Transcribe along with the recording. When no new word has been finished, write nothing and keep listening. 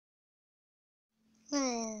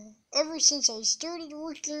Ever since I started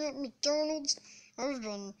working at McDonald's, I've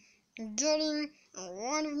been getting a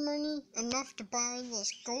lot of money, enough to buy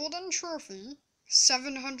this golden trophy,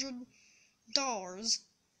 $700.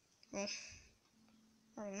 Well,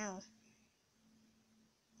 I don't know.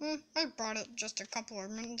 I bought it just a couple of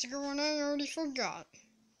minutes ago and I already forgot.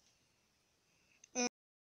 And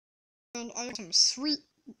I got some sweet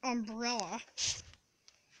umbrella.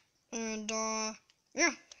 And,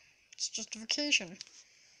 yeah, it's just a vacation.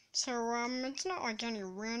 So, it's not like any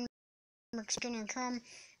random is gonna come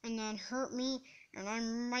and then hurt me, and I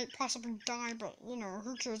might possibly die, but, you know,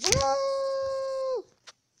 who cares?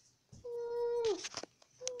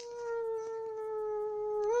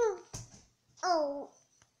 Oh!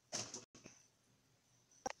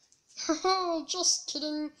 Haha, just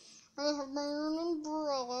kidding. I have my own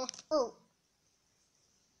umbrella. Oh.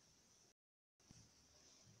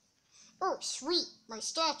 Oh, sweet, my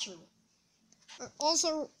statue.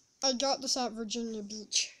 Also, I got this at Virginia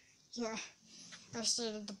Beach. Yeah, I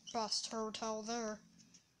stayed at the best hotel there.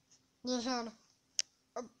 They had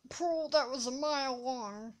a pool that was a mile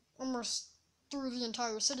long, almost through the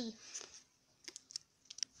entire city.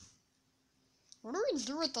 What do we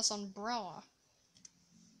do with this umbrella?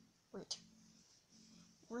 Wait,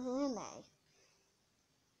 where am I?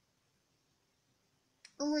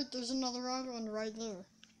 Oh wait, there's another island right there.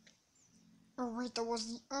 Oh wait, that was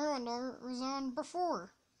the island I was on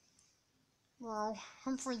before. Well,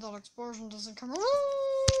 hopefully that explosion doesn't come.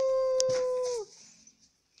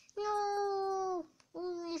 No!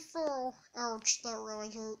 We fell. Ouch, that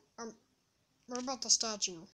really hurt. What about the statue?